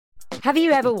Have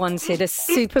you ever wanted a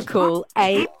super cool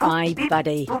AI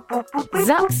buddy?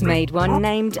 Zuck's made one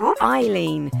named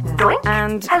Eileen.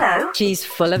 And she's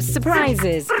full of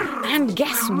surprises. And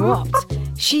guess what?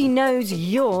 She knows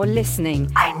you're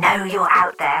listening. I know you're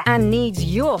out there. And needs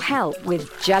your help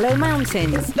with Jello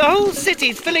Mountains. The whole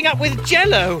city's filling up with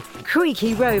Jello.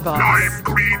 Creaky robots. Lime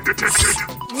green detected.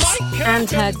 And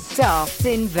her daft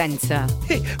inventor.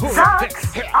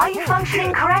 Zucks, are you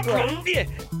functioning correctly?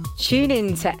 Tune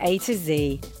in to A to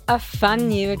Z, a fun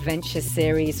new adventure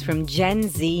series from Gen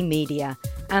Z Media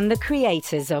and the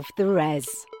creators of The Res.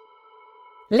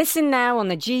 Listen now on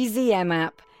the GZM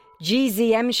app,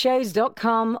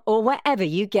 gzmshows.com, or wherever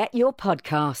you get your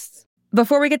podcasts.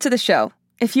 Before we get to the show,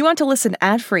 if you want to listen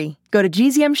ad-free, go to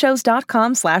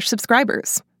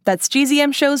gzmshows.com/subscribers. That's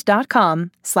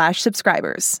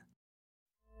gzmshows.com/subscribers.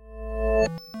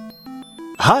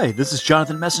 Hi, this is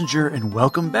Jonathan Messenger, and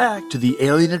welcome back to the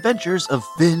alien adventures of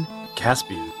Finn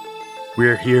Caspian.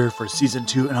 We're here for Season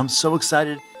 2, and I'm so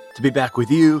excited to be back with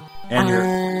you and your...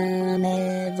 I'm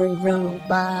every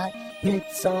robot,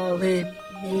 it's all in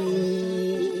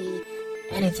me.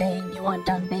 Anything you want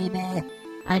done, baby,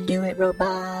 I do it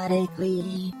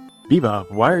robotically.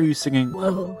 Bebop, why are you singing...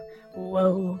 Whoa,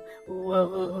 whoa,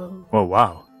 whoa. Oh,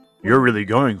 wow. You're really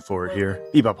going for it here.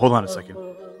 Bebop, hold on a second.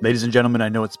 Ladies and gentlemen, I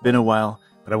know it's been a while,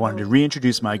 but I wanted to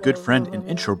reintroduce my good friend and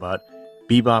introbot,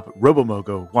 Bebop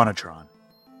Robomogo Wanatron.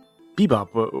 Bebop,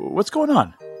 what's going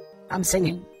on? I'm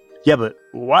singing. Yeah, but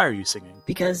why are you singing?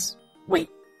 Because, wait,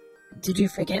 did you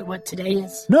forget what today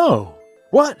is? No!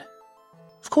 What?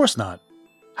 Of course not.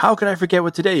 How could I forget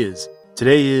what today is?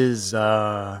 Today is,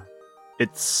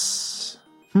 it's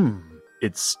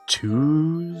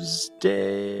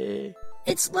Tuesday?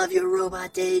 It's Love Your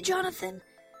Robot Day, Jonathan.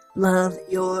 Love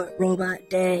your robot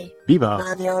day. Bebop.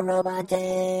 Love your robot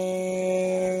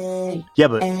day. Yeah,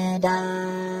 but... And I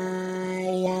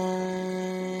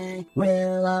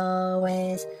will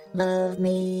always love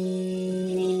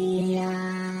me.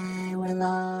 I will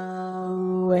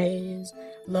always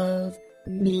love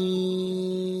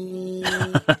me.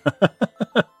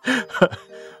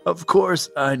 Of course,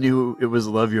 I knew it was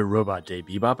Love Your Robot Day,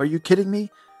 Bebop. Are you kidding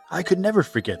me? I could never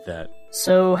forget that.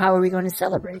 So how are we going to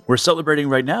celebrate? We're celebrating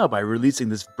right now by releasing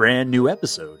this brand new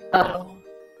episode. Oh.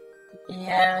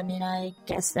 Yeah, I mean, I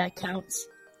guess that counts.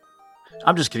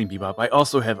 I'm just kidding, Bebop. I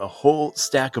also have a whole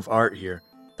stack of art here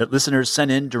that listeners sent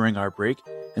in during our break,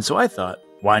 and so I thought,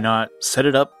 why not set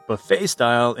it up buffet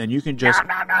style and you can just...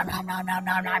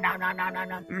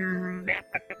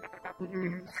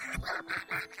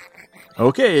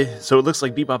 Okay, so it looks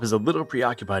like Bebop is a little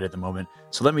preoccupied at the moment,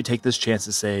 so let me take this chance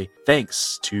to say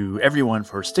thanks to everyone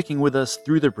for sticking with us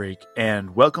through the break,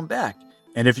 and welcome back.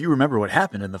 And if you remember what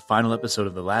happened in the final episode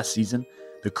of the last season,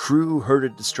 the crew heard a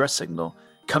distress signal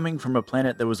coming from a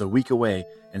planet that was a week away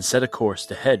and set a course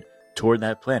to head toward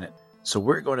that planet. So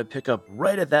we're going to pick up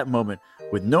right at that moment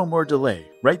with no more delay.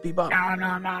 Right, Bebop? No.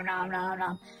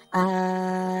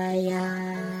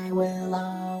 I will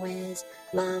always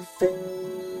love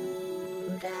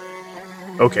food.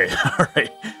 Okay, all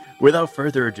right. Without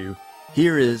further ado,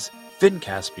 here is Finn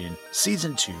Caspian,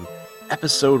 Season 2,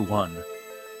 Episode 1,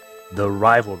 The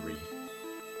Rivalry.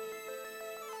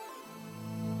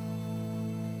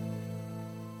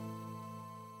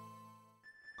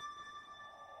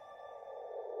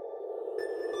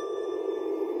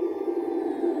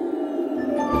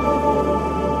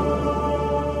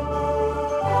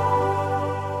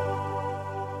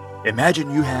 Imagine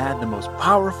you had the most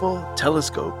powerful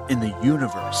telescope in the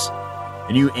universe,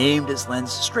 and you aimed its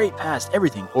lens straight past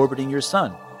everything orbiting your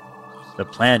sun. The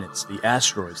planets, the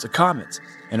asteroids, the comets,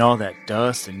 and all that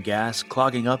dust and gas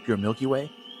clogging up your Milky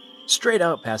Way. Straight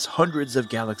out past hundreds of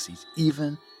galaxies,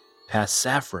 even past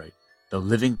Sapphirite, the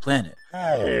living planet.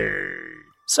 Hey.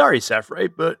 Sorry,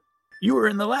 Sapphirite, but you were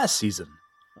in the last season.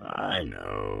 I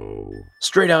know.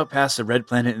 Straight out past the red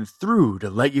planet and through to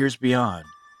light years beyond.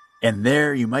 And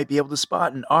there you might be able to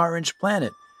spot an orange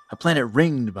planet, a planet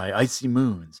ringed by icy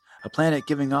moons, a planet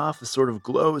giving off a sort of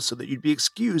glow so that you'd be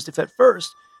excused if at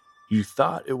first you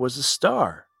thought it was a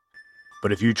star.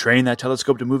 But if you trained that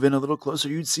telescope to move in a little closer,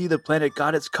 you'd see the planet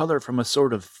got its color from a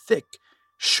sort of thick,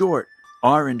 short,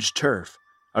 orange turf,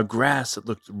 a grass that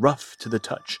looked rough to the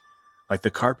touch, like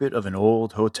the carpet of an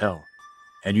old hotel.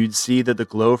 And you'd see that the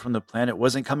glow from the planet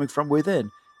wasn't coming from within,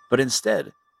 but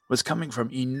instead was coming from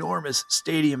enormous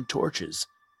stadium torches,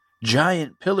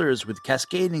 giant pillars with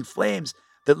cascading flames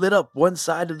that lit up one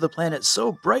side of the planet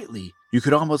so brightly you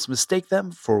could almost mistake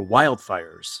them for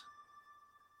wildfires.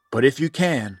 But if you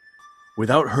can,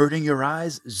 without hurting your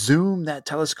eyes, zoom that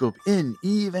telescope in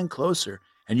even closer,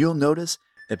 and you'll notice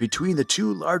that between the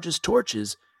two largest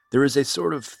torches, there is a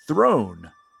sort of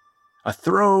throne. A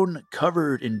throne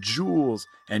covered in jewels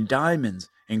and diamonds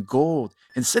and gold,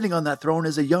 and sitting on that throne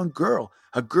is a young girl,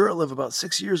 a girl of about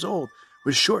 6 years old,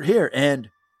 with short hair, and,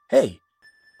 hey,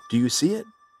 do you see it?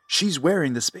 She's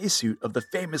wearing the spacesuit of the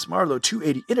famous Marlow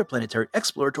 280 Interplanetary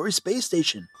Exploratory Space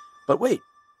Station. But wait,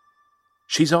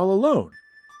 she's all alone.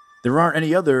 There aren't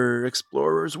any other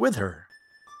explorers with her.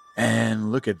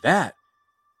 And look at that.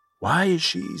 Why is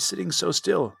she sitting so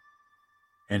still?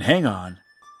 And hang on.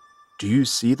 Do you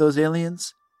see those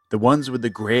aliens? The ones with the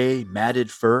gray, matted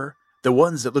fur? The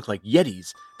ones that look like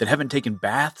yetis that haven't taken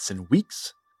baths in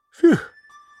weeks? Phew.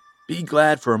 Be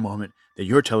glad for a moment that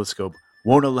your telescope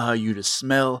won't allow you to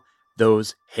smell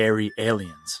those hairy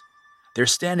aliens. They're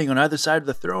standing on either side of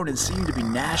the throne and seem to be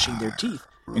gnashing their teeth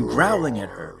and growling at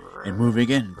her and moving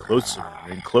in closer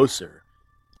and closer.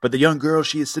 But the young girl,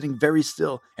 she is sitting very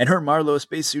still, and her Marlow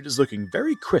spacesuit is looking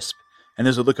very crisp, and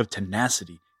there's a look of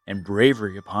tenacity and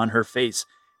bravery upon her face,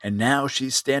 and now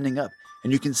she's standing up,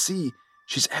 and you can see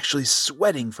she's actually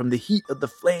sweating from the heat of the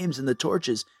flames and the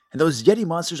torches, and those Yeti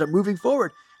monsters are moving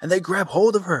forward, and they grab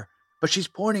hold of her, but she's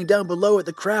pointing down below at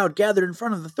the crowd gathered in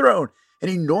front of the throne, an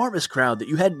enormous crowd that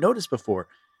you hadn't noticed before,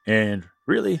 and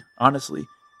really, honestly,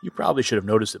 you probably should have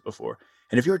noticed it before.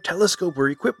 And if your telescope were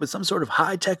equipped with some sort of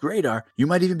high-tech radar, you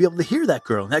might even be able to hear that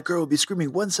girl, and that girl would be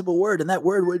screaming one simple word, and that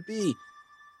word would be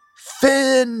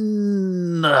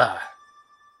Finn!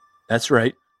 That's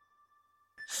right.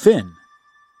 Finn.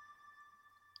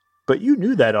 But you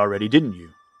knew that already, didn't you?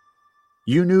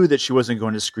 You knew that she wasn't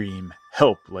going to scream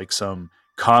help like some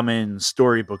common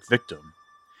storybook victim.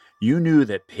 You knew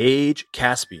that Paige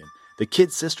Caspian, the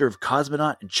kid sister of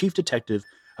cosmonaut and chief detective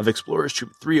of Explorers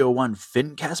Troop 301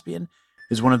 Finn Caspian,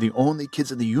 is one of the only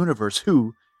kids in the universe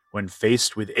who, when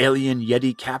faced with alien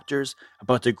Yeti captors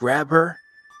about to grab her,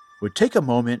 would take a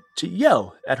moment to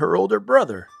yell at her older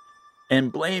brother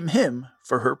and blame him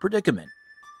for her predicament.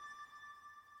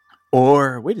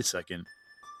 Or, wait a second,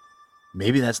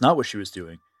 maybe that's not what she was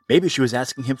doing. Maybe she was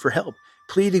asking him for help,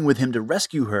 pleading with him to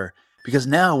rescue her, because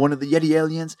now one of the Yeti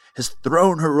aliens has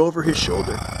thrown her over his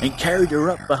shoulder and carried her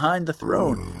up behind the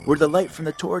throne, where the light from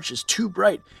the torch is too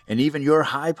bright, and even your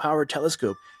high-powered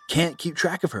telescope can't keep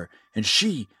track of her, and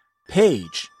she,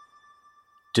 Paige,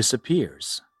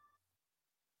 disappears.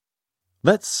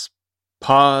 Let's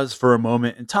pause for a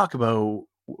moment and talk about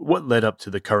what led up to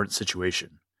the current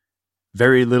situation.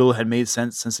 Very little had made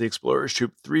sense since the Explorers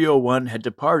Troop 301 had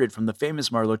departed from the famous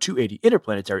Marlow 280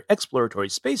 Interplanetary Exploratory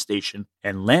Space Station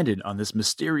and landed on this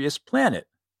mysterious planet.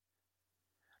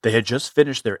 They had just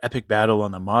finished their epic battle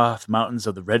on the Moth Mountains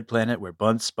of the Red Planet where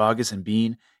Bunce, Bogus, and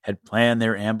Bean had planned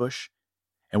their ambush.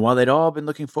 And while they'd all been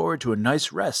looking forward to a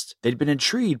nice rest, they'd been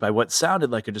intrigued by what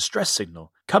sounded like a distress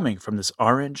signal coming from this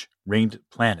orange-ringed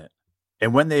planet.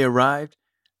 And when they arrived,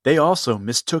 they also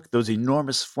mistook those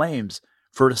enormous flames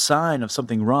for a sign of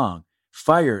something wrong,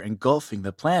 fire engulfing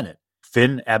the planet.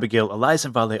 Finn, Abigail, Elias,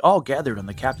 and Vale all gathered on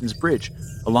the captain's bridge,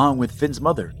 along with Finn's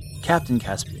mother, Captain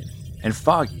Caspian, and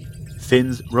Foggy,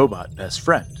 Finn's robot best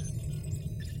friend.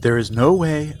 There is no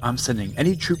way I'm sending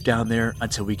any troop down there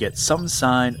until we get some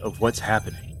sign of what's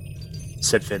happening,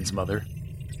 said Finn's mother.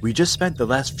 We just spent the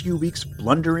last few weeks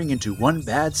blundering into one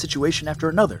bad situation after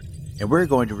another, and we're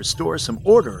going to restore some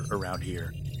order around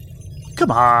here.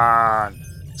 Come on,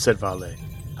 said Vale.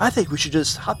 I think we should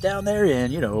just hop down there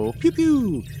and,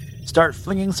 pew-pew, start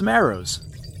flinging some arrows.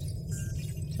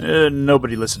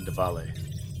 Nobody listened to Vale.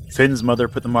 Finn's mother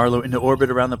put the Marlow into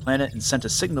orbit around the planet and sent a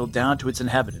signal down to its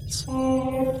inhabitants.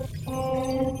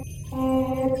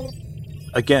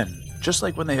 Again, just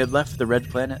like when they had left the Red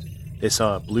Planet, they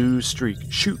saw a blue streak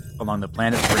shoot along the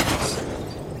planet's rings.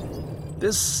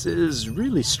 This is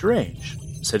really strange,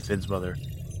 said Finn's mother.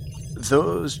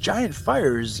 Those giant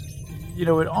fires, it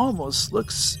almost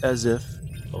looks as if...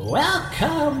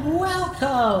 Welcome,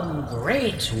 welcome,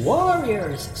 great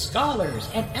warriors, scholars,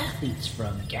 and athletes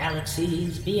from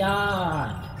galaxies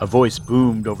beyond. A voice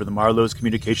boomed over the Marlow's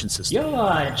communication system.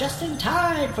 You're just in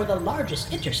time for the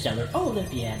largest interstellar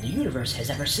Olympiad the universe has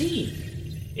ever seen.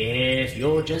 If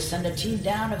you'll just send a team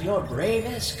down of your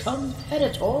bravest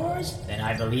competitors, then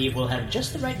I believe we'll have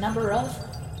just the right number of,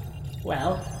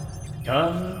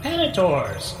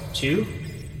 competitors to,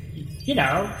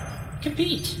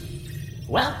 compete.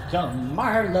 Welcome,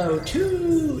 Marlow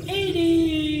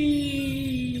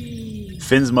 280!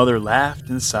 Finn's mother laughed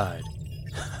and sighed.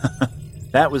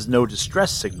 That was no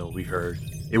distress signal we heard.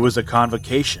 It was a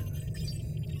convocation.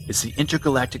 It's the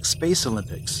Intergalactic Space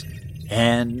Olympics,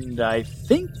 and I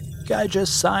think I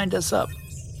just signed us up.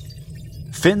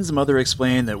 Finn's mother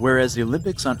explained that whereas the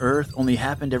Olympics on Earth only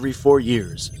happened every 4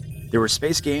 years, There were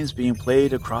space games being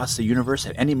played across the universe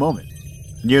at any moment.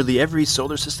 Nearly every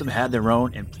solar system had their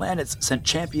own, and planets sent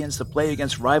champions to play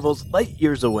against rivals light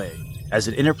years away. As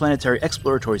an interplanetary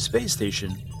exploratory space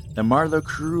station, the Marlow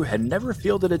crew had never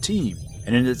fielded a team,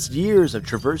 and in its years of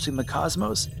traversing the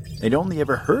cosmos, they'd only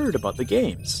ever heard about the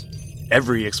games.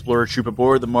 Every explorer troop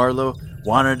aboard the Marlow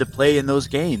wanted to play in those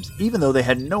games, even though they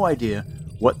had no idea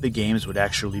what the games would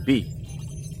actually be.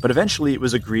 But eventually it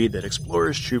was agreed that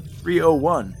Explorers Troop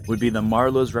 301 would be the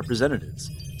Marlow's representatives,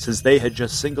 since they had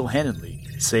just single-handedly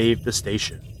saved the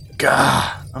station.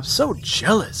 Gah, I'm so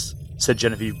jealous, said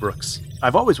Genevieve Brooks.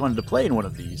 I've always wanted to play in one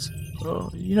of these.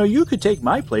 Well, you could take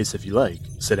my place if you like,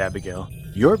 said Abigail.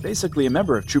 You're basically a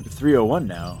member of Troop 301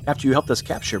 now, after you helped us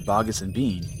capture Bogus and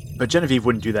Bean. But Genevieve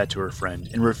wouldn't do that to her friend,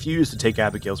 and refused to take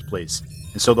Abigail's place,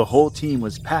 and so the whole team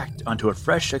was packed onto a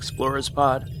fresh Explorer's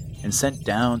pod and sent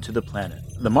down to the planet.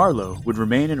 The Marlow would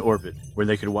remain in orbit, where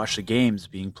they could watch the games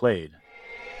being played.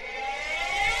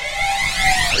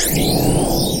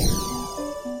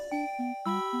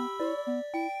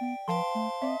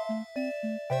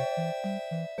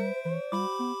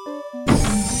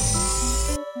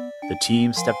 The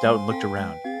team stepped out and looked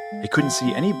around. They couldn't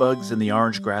see any bugs in the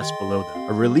orange grass below them,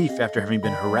 a relief after having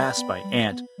been harassed by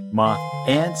ant, moth,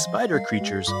 and spider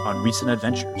creatures on recent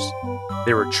adventures.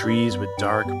 There were trees with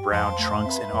dark brown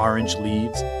trunks and orange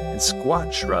leaves, and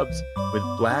squat shrubs with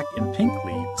black and pink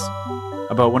leaves.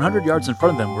 About 100 yards in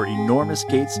front of them were enormous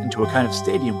gates into a kind of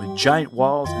stadium with giant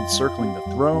walls encircling the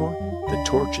throne, the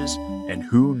torches, and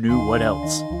who knew what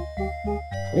else.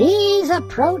 Please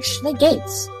approach the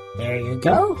gates. There you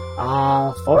go,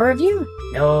 all 4 of you.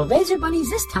 No laser bunnies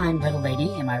this time, little lady,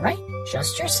 am I right?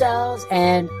 Just yourselves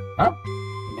and... Oh,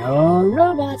 no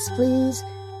robots, please.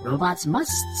 Robots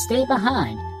must stay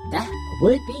behind. That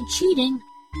would be cheating.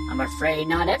 I'm afraid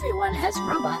not everyone has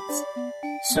robots.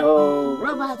 So,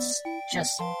 robots,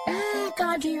 just back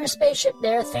onto your spaceship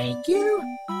there, thank you.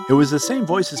 It was the same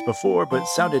voice as before, but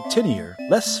sounded tinnier,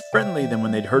 less friendly than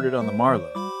when they'd heard it on the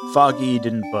Marlow. Foggy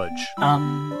didn't budge.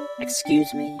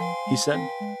 Excuse me? He said.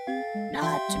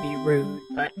 Not to be rude,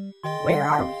 but where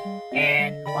are we?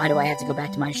 And why do I have to go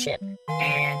back to my ship?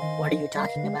 And what are you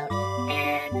talking about?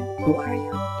 And who are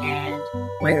you? And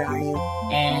where are you?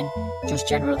 And just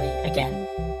generally, again,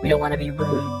 we don't want to be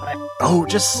rude, but... Oh,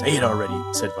 just say it already,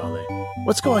 said Vale.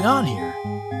 What's going on here?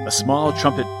 A small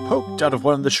trumpet poked out of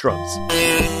one of the shrubs.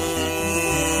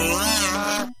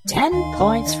 10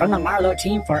 points from the Marlow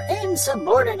team for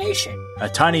insubordination. A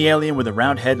tiny alien with a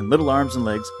round head and little arms and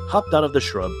legs hopped out of the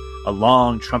shrub, a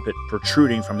long trumpet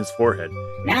protruding from his forehead.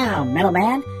 Now, Metal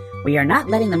Man, we are not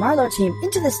letting the Marlow team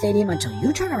into the stadium until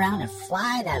you turn around and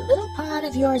fly that little pod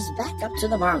of yours back up to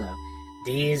the Marlow.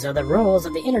 These are the rules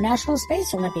of the International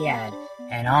Space Olympiad,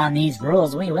 and on these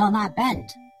rules we will not bend.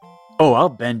 Oh, I'll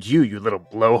bend you, you little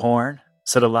blowhorn,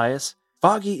 said Elias.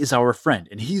 Foggy is our friend,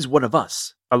 and he's one of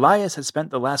us. Elias had spent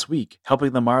the last week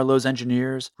helping the Marlow's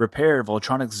engineers repair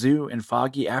Voltronics Zoo and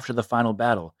Foggy after the final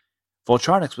battle.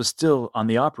 Voltronics was still on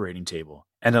the operating table,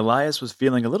 and Elias was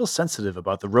feeling a little sensitive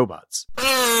about the robots.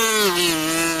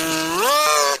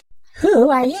 Who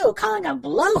are you calling a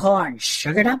blowhorn,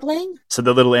 sugar dumpling? Said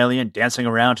the little alien, dancing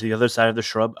around to the other side of the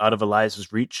shrub out of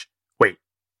Elias's reach. Wait,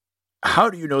 how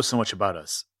do you know so much about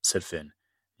us? Said Finn.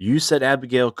 You said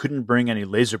Abigail couldn't bring any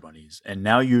laser bunnies, and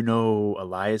now you know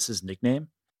Elias's nickname?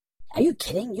 Are you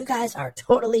kidding? You guys are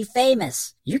totally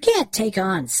famous. You can't take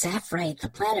on Saphrite, the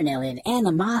planet alien, and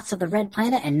the moths of the red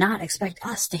planet and not expect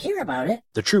us to hear about it.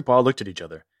 The troop all looked at each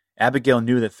other. Abigail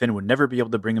knew that Finn would never be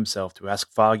able to bring himself to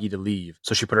ask Foggy to leave,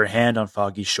 so she put her hand on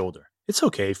Foggy's shoulder. It's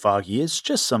okay, Foggy. It's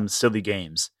just some silly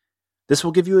games. This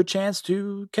will give you a chance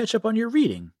to catch up on your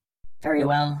reading. Very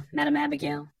well, Madam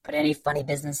Abigail. Put any funny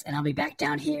business, and I'll be back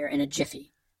down here in a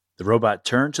jiffy. The robot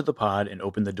turned to the pod and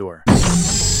opened the door.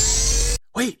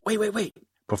 Wait.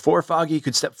 Before Foggy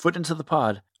could step foot into the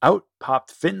pod, out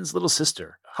popped Finn's little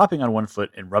sister, hopping on one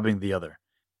foot and rubbing the other.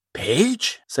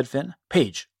 Paige? Said Finn.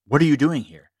 Paige, what are you doing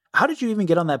here? How did you even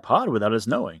get on that pod without us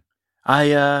knowing?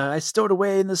 I stowed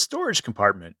away in the storage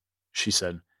compartment, she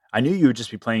said. I knew you would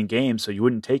just be playing games so you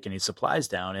wouldn't take any supplies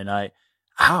down, and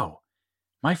Ow!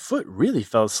 My foot really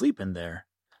fell asleep in there.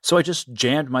 So I just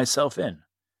jammed myself in.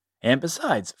 And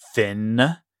besides,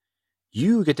 Finn,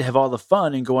 you get to have all the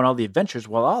fun and go on all the adventures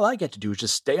while all I get to do is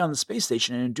just stay on the space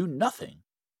station and do nothing.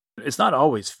 It's not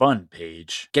always fun,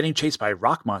 Paige. Getting chased by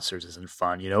rock monsters isn't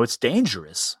fun, it's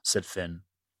dangerous, said Finn.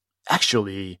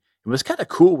 Actually, it was kind of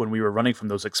cool when we were running from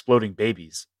those exploding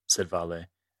babies, said Vale.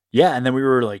 Yeah, and then we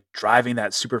were driving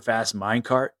that super fast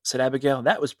minecart, said Abigail.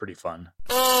 That was pretty fun.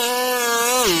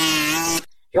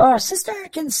 Your sister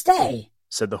can stay.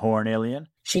 said the horn alien.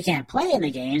 She can't play in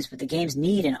the games, but the games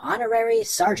need an honorary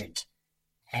sergeant.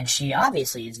 And she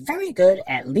obviously is very good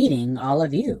at leading all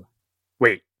of you.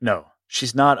 Wait, no.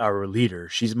 She's not our leader.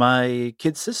 She's my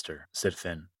kid sister, said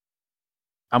Finn.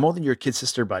 I'm only your kid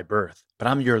sister by birth, but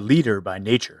I'm your leader by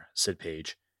nature, said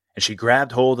Paige. And she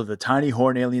grabbed hold of the tiny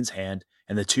horn alien's hand,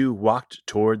 and the two walked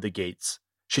toward the gates.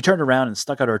 She turned around and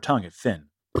stuck out her tongue at Finn.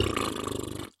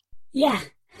 Yeah,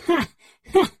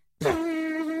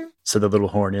 said the little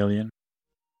horn alien.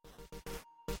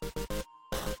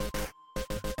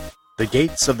 The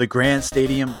gates of the grand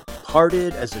stadium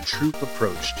parted as the troop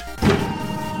approached.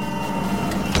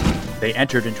 They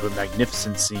entered into a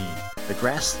magnificent scene. The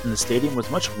grass in the stadium was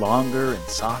much longer and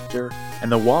softer,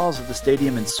 and the walls of the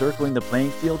stadium encircling the playing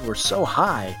field were so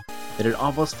high that it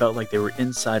almost felt like they were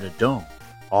inside a dome.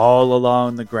 All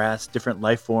along the grass, different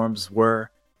life forms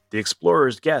were, the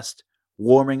explorers guessed,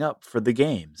 warming up for the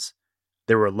games.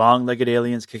 There were long-legged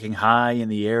aliens kicking high in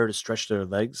the air to stretch their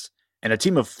legs, and a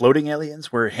team of floating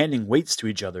aliens were handing weights to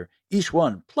each other, each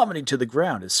one plummeting to the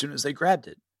ground as soon as they grabbed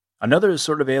it. Another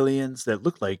sort of aliens that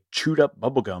looked like chewed-up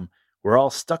bubblegum were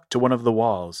all stuck to one of the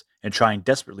walls and trying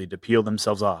desperately to peel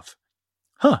themselves off.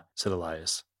 Huh, said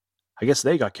Elias. I guess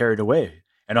they got carried away.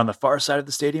 And on the far side of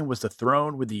the stadium was the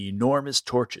throne with the enormous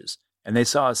torches, and they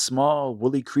saw a small,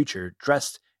 woolly creature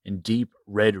dressed in deep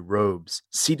red robes,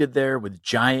 seated there with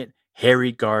giant,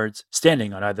 hairy guards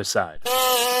standing on either side.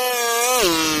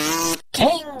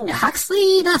 King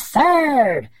Huxley the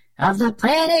Third of the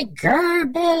planet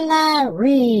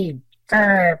Rivalry.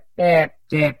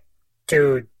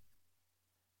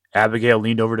 Abigail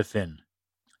leaned over to Finn.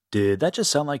 Did that just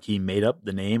sound like he made up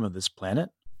the name of this planet?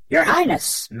 Your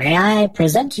Highness, may I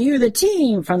present to you the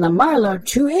team from the Marlow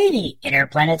 280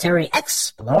 Interplanetary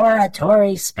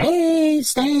Exploratory Space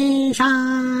Station?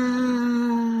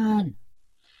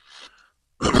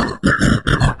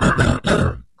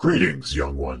 Greetings,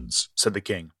 young ones, said the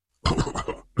king.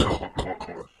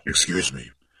 Excuse me.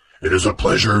 It is a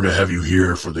pleasure to have you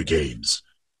here for the games.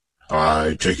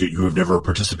 I take it you have never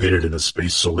participated in a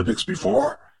Space Olympics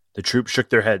before? The troop shook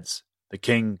their heads. The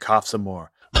king coughed some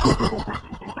more.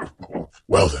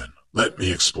 Well then, let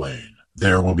me explain.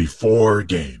 There will be 4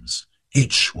 games.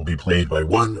 Each will be played by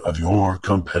one of your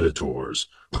competitors.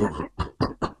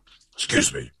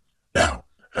 Excuse me. Now,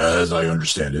 as I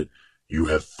understand it, you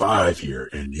have 5 here,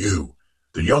 and you,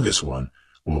 the youngest one,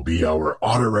 will be our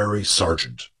honorary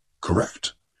sergeant.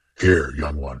 Correct? Here,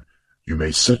 young one, you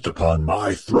may sit upon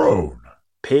my throne.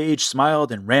 Paige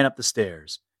smiled and ran up the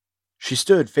stairs. She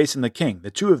stood facing the king,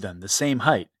 the two of them the same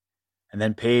height. And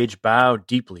then Paige bowed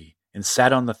deeply and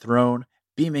sat on the throne,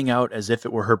 beaming out as if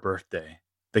it were her birthday.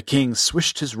 The king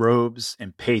swished his robes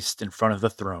and paced in front of the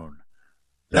throne.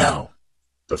 Now,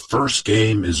 the first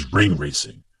game is ring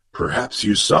racing. Perhaps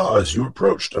you saw as you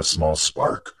approached a small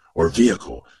spark or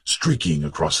vehicle streaking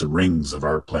across the rings of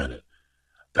our planet.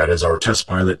 That is our test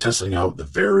pilot testing out the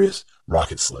various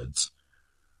rocket sleds.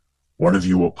 One of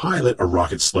you will pilot a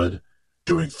rocket sled,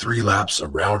 doing 3 laps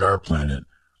around our planet,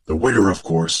 the winner, of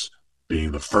course,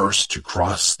 being the first to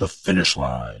cross the finish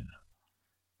line.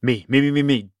 Me.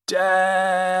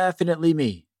 Definitely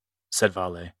me, said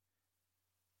Vale.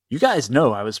 You guys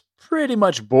know I was pretty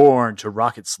much born to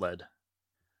rocket sled.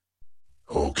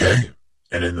 Okay,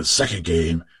 and in the second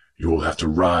game, you will have to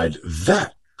ride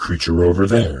that creature over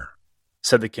there,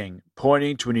 said the king,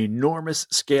 pointing to an enormous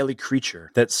scaly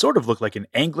creature that sort of looked like an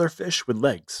anglerfish with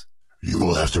legs. You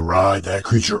will have to ride that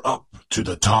creature up to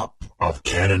the top of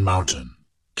Cannon Mountain.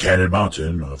 Cannon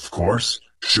Mountain, of course,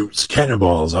 shoots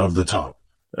cannonballs out of the top.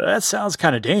 That sounds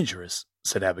kind of dangerous,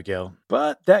 said Abigail,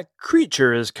 but that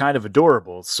creature is kind of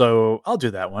adorable, so I'll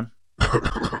do that one.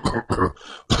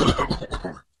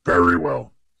 Very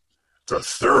well. The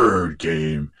third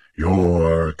game,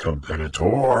 your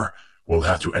competitor will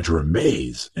have to enter a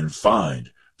maze and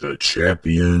find the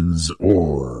champion's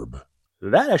orb.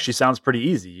 That actually sounds pretty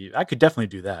easy. I could definitely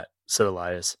do that, said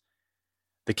Elias.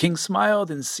 The king smiled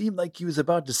and seemed like he was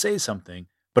about to say something,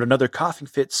 but another coughing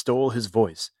fit stole his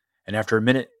voice, and after a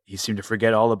minute, he seemed to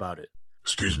forget all about it.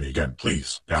 Excuse me again,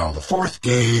 please. Now, the fourth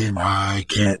game, I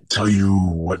can't tell you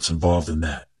what's involved in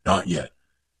that. Not yet.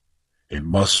 It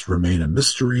must remain a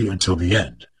mystery until the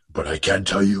end, but I can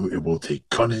tell you it will take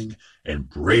cunning and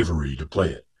bravery to play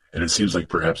it, and it seems like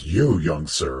perhaps you, young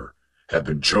sir, have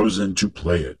been chosen to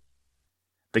play it.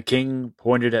 The king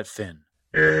pointed at Finn.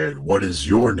 And what is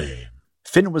your name?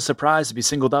 Finn was surprised to be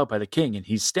singled out by the king, and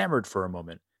he stammered for a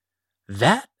moment.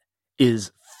 That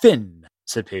is Finn,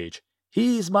 said Paige.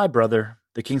 He's my brother.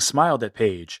 The king smiled at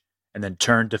Paige, and then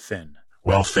turned to Finn.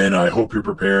 Well, Finn, I hope you're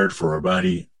prepared for a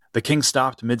mighty... The king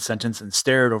stopped mid-sentence and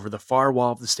stared over the far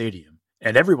wall of the stadium.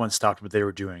 And everyone stopped what they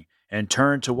were doing and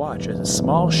turned to watch as a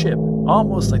small ship,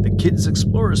 almost like the Kids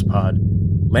Explorer's pod,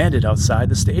 landed outside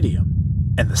the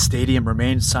stadium. And the stadium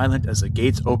remained silent as the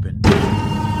gates opened.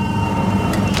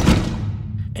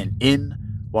 And in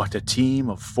walked a team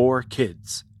of 4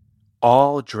 kids,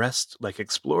 all dressed like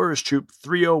Explorers Troop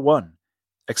 301,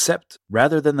 except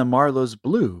rather than the Marlowe's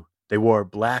blue, they wore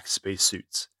black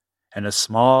spacesuits, and a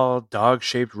small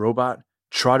dog-shaped robot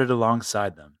trotted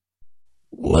alongside them.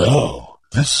 Well,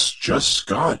 this just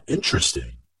got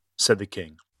interesting, said the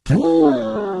king.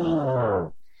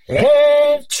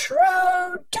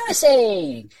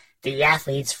 Introducing the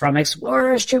athletes from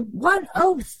Explorers Troop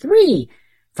 103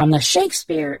 from the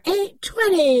Shakespeare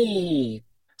 820,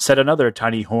 said another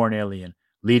tiny horn alien,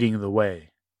 leading the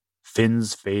way.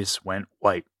 Finn's face went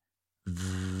white.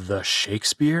 The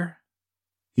Shakespeare?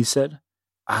 He said.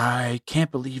 I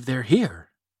can't believe they're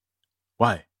here.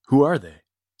 Why, who are they?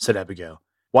 Said Abigail,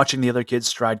 watching the other kids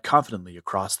stride confidently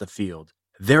across the field.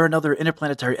 They're another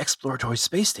interplanetary exploratory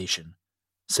space station,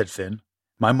 said Finn.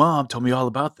 My mom told me all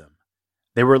about them.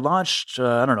 They were launched,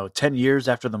 10 years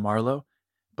after the Marlowe,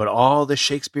 but all the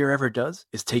Shakespeare ever does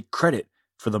is take credit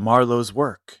for the Marlowe's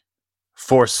work.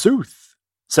 Forsooth,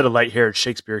 said a light-haired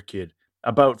Shakespeare kid,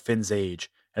 about Finn's age,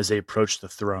 as they approached the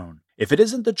throne. If it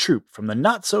isn't the troop from the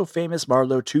not-so-famous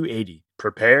Marlowe 280,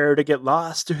 prepare to get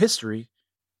lost to history.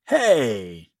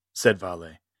 Hey, said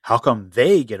Vale, how come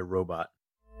they get a robot?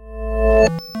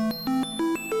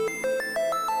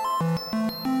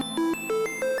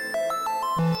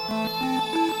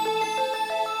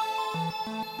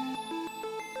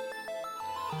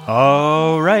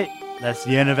 All right, that's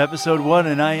the end of episode 1,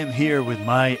 and I am here with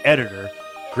my editor,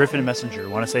 Griffin Messenger.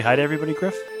 Want to say hi to everybody,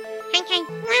 Griff?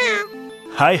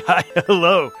 Hi,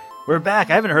 hello. We're back.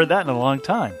 I haven't heard that in a long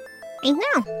time. I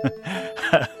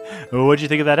know. Well, what'd you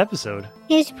think of that episode?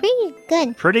 It was pretty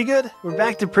good. Pretty good? We're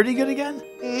back to pretty good again?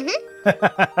 Mm-hmm.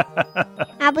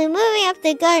 I'll be moving up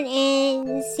to good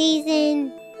in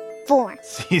season 4.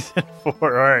 Season 4, all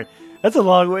right. That's a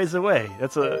long ways away. You're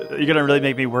going to really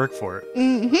make me work for it.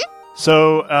 Mm-hmm.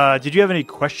 So, did you have any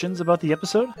questions about the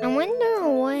episode? I wonder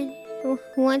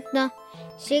what the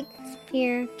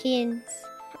Shakespeare kids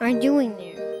are doing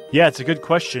there. Yeah, it's a good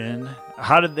question.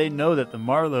 How did they know that the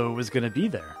Marlowe was going to be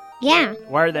there? Yeah.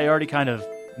 Why are they already kind of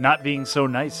not being so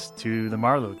nice to the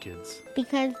Marlowe kids?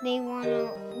 Because they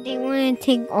wanna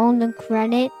take all the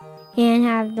credit and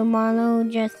have the Marlowe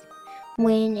just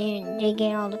win and they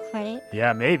get all the credit.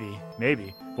 Yeah, maybe.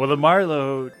 Well, the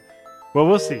Marlowe... Well,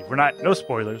 we'll see. No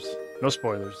spoilers. No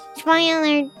spoilers.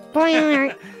 Spoiler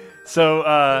alert. So,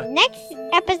 next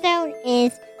episode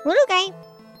is little guy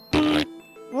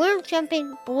little trumpet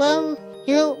blows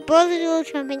the little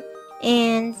trumpet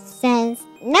and says,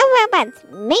 no robots,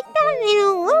 make that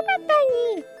little robot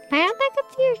tiny. Paddle back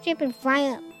up to your ship and fly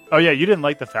up. Oh yeah, you didn't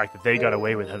like the fact that they got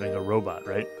away with having a robot,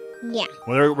 right? Yeah.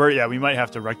 Well, we might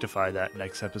have to rectify that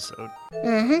next episode.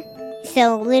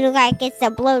 So little guy gets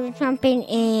to blow the trumpet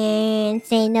and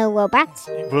say no robots.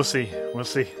 We'll see.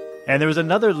 And there was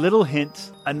another little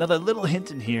hint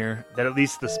in here that at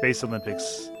least the Space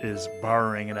Olympics is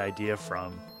borrowing an idea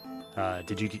from.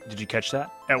 Did you catch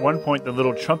that? At one point, the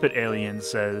little trumpet alien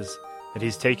says that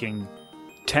he's taking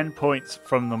 10 points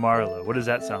from the Marlowe. What does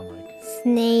that sound like?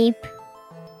 Snape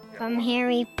from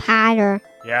Harry Potter.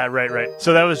 Yeah, right.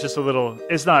 So that was just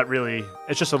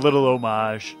it's just a little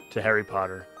homage to Harry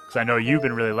Potter. Because I know you've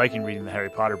been really liking reading the Harry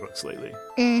Potter books lately.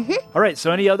 All right,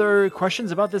 so any other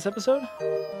questions about this episode?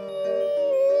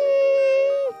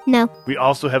 No. We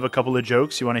also have a couple of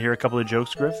jokes. You want to hear a couple of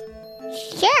jokes, Griff?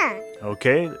 Sure.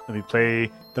 Okay, let me play.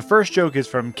 The first joke is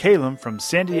from Caleb from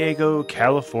San Diego,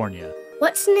 California.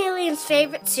 What's an alien's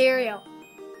favorite cereal?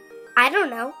 I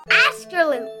don't know.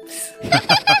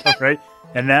 Astroloops. Right?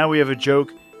 And now we have a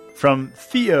joke from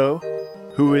Theo,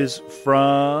 who is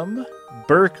from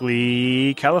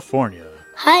Berkeley, California.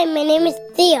 Hi, my name is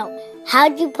Theo.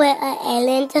 How'd you put an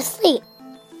alien to sleep?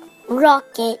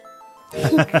 Rocket.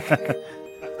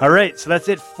 All right, so that's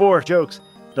it for jokes.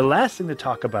 The last thing to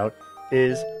talk about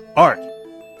is art.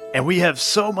 And we have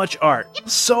so much art.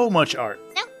 So much art.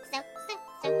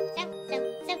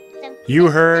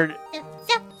 You heard...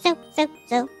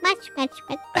 So much.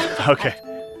 Okay.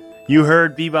 You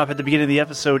heard Bebop at the beginning of the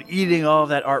episode eating all of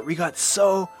that art. We got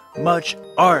so much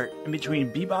art in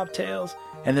between Bebop Tales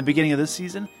and the beginning of this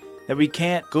season that we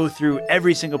can't go through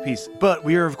every single piece. But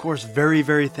we are, of course, very,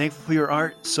 very thankful for your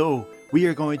art. So we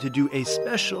are going to do a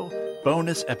special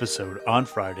bonus episode on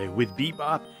Friday with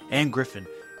Bebop and Griffin.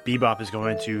 Bebop is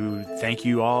going to thank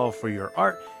you all for your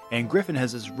art. And Griffin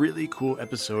has this really cool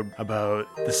episode about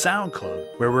the Sound Club,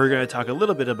 where we're going to talk a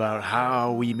little bit about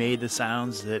how we made the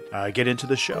sounds that get into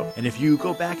the show. And if you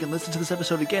go back and listen to this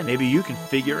episode again, maybe you can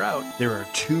figure out there are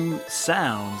 2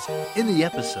 sounds in the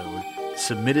episode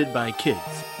submitted by kids.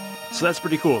 So that's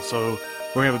pretty cool. So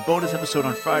we're going to have a bonus episode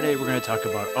on Friday. We're going to talk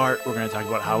about art. We're going to talk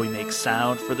about how we make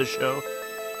sound for the show.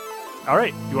 All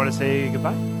right. You want to say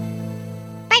goodbye?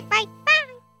 Bye, bye, bye.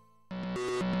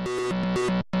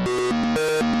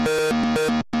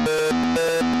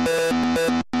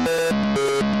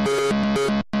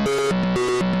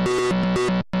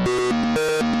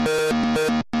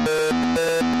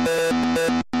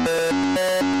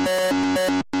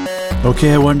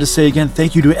 Okay, I wanted to say again,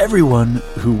 thank you to everyone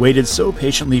who waited so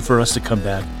patiently for us to come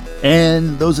back,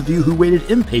 and those of you who waited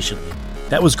impatiently.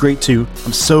 That was great too.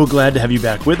 I'm so glad to have you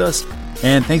back with us,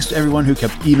 and thanks to everyone who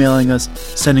kept emailing us,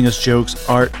 sending us jokes,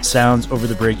 art, sounds over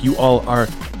the break. You all are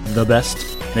the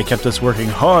best, and it kept us working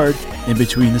hard in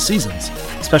between the seasons.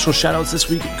 Special shoutouts this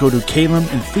week go to Calum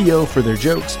and Theo for their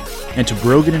jokes, and to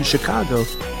Brogan in Chicago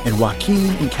and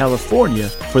Joaquin in California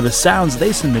for the sounds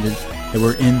they submitted that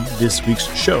were in this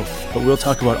week's show. But we'll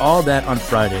talk about all that on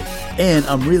Friday. And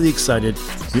I'm really excited.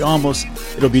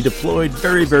 It'll be deployed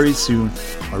very, very soon.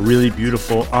 A really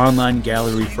beautiful online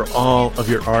gallery for all of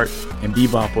your art. And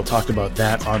Bebop will talk about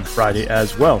that on Friday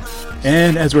as well.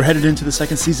 And as we're headed into the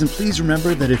second season, please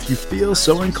remember that if you feel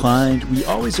so inclined, we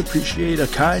always appreciate a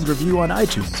kind review on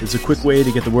iTunes. It's a quick way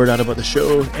to get the word out about the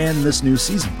show and this new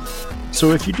season.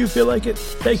 So if you do feel like it,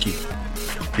 thank you.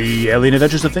 The Alien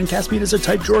Adventures of Finn Caspian is a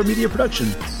Type Drawer Media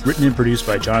production, written and produced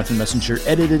by Jonathan Messenger,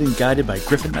 edited and guided by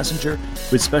Griffin Messenger,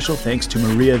 with special thanks to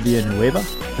Maria Villanueva.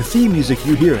 The theme music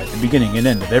you hear at the beginning and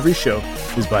end of every show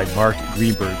is by Mark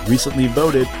Greenberg, recently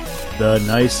voted the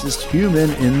nicest human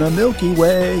in the Milky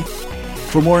Way.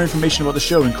 For more information about the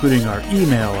show, including our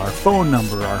email, our phone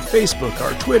number, our Facebook,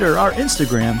 our Twitter, our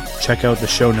Instagram, check out the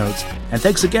show notes. And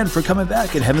thanks again for coming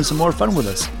back and having some more fun with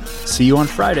us. See you on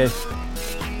Friday.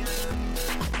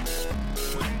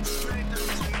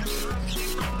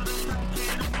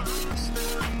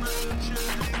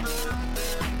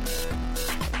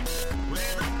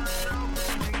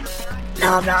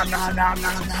 Nom nom nom nom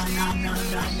nom nom nom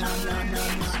nom nom nom nom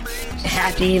nom.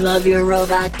 Happy Love Your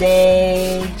Robot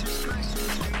Day.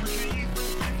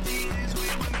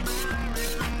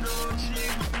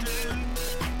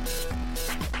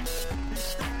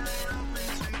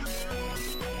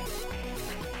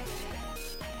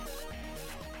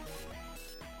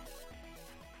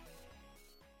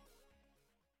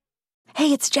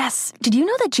 Hey, it's Jess. Did you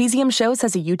know that GZM Shows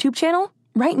has a YouTube channel?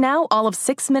 Right now, all of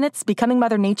 6 Minutes, Becoming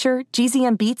Mother Nature,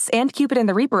 GZM Beats, and Cupid and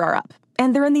the Reaper are up.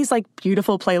 And they're in these,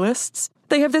 beautiful playlists.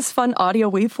 They have this fun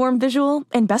audio waveform visual,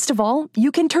 and best of all,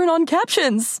 you can turn on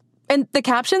captions. And the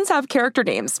captions have character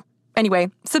names.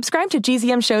 Anyway, subscribe to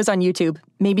GZM Shows on YouTube.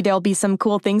 Maybe there'll be some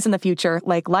cool things in the future,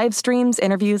 like live streams,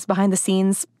 interviews, behind the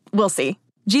scenes. We'll see.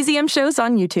 GZM Shows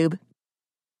on YouTube.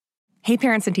 Hey,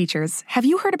 parents and teachers, have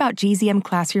you heard about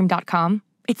gzmclassroom.com?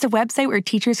 It's a website where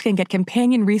teachers can get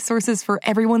companion resources for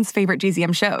everyone's favorite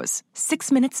GZM shows.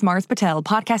 6 Minutes, Mars Patel,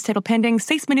 Podcast Title Pending,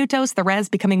 6 Minutos, The Res,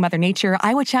 Becoming Mother Nature,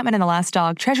 Iowa Chapman and the Last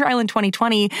Dog, Treasure Island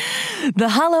 2020, The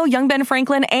Hollow, Young Ben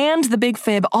Franklin, and The Big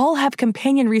Fib all have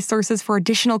companion resources for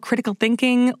additional critical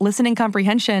thinking, listening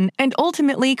comprehension, and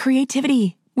ultimately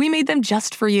creativity. We made them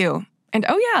just for you. And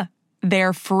oh yeah,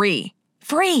 they're free.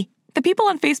 Free! The people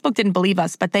on Facebook didn't believe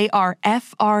us, but they are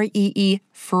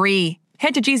free.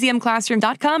 Head to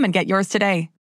gzmclassroom.com and get yours today.